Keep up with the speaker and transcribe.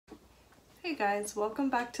Hey guys, welcome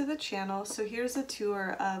back to the channel. So here's a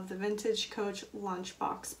tour of the Vintage Coach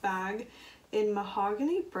lunchbox bag in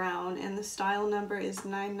Mahogany Brown, and the style number is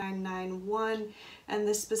 9991, and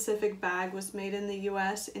this specific bag was made in the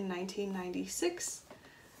US in 1996.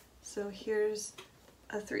 So here's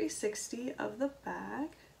a 360 of the bag,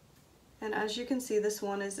 and as you can see, this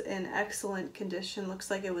one is in excellent condition. Looks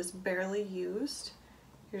like it was barely used.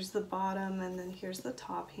 Here's the bottom, and then here's the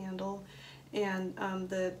top handle. And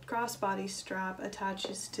the crossbody strap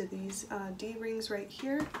attaches to these D-rings right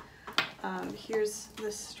here. Here's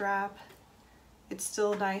the strap. It's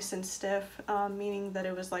still nice and stiff, meaning that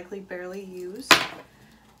it was likely barely used.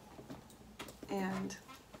 And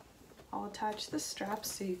I'll attach the strap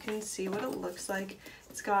so you can see what it looks like.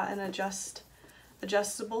 It's got an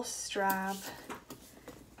adjustable strap,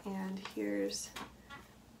 and here's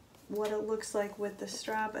what it looks like with the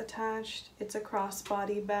strap attached. It's a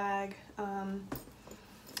crossbody bag,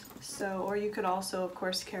 or you could also of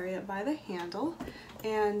course carry it by the handle,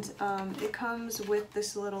 and it comes with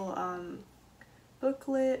this little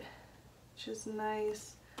booklet, which is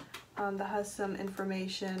nice, that has some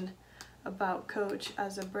information about Coach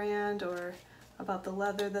as a brand or about the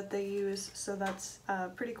leather that they use, so that's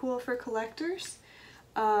pretty cool for collectors.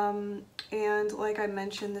 And like I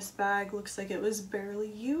mentioned, this bag looks like it was barely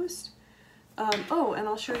used. Oh, and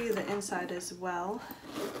I'll show you the inside as well.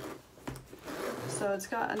 So it's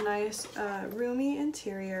got a nice roomy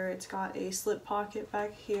interior. It's got a slip pocket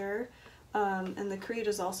back here, and the creed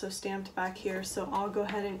is also stamped back here, so I'll go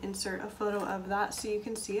ahead and insert a photo of that so you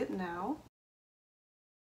can see it now.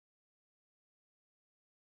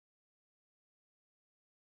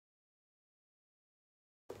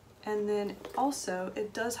 And then also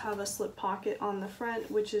it does have a slip pocket on the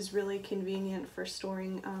front, which is really convenient for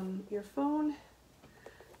storing your phone.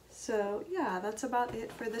 So yeah, that's about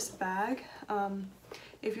it for this bag.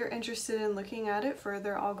 If you're interested in looking at it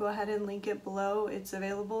further, I'll go ahead and link it below. It's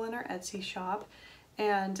available in our Etsy shop.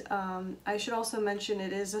 And I should also mention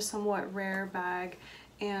it is a somewhat rare bag,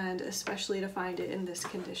 and especially to find it in this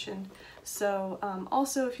condition. So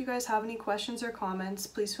also, if you guys have any questions or comments,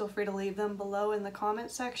 please feel free to leave them below in the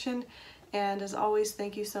comment section. And as always,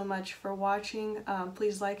 thank you so much for watching.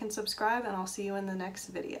 Please like and subscribe, and I'll see you in the next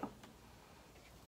video.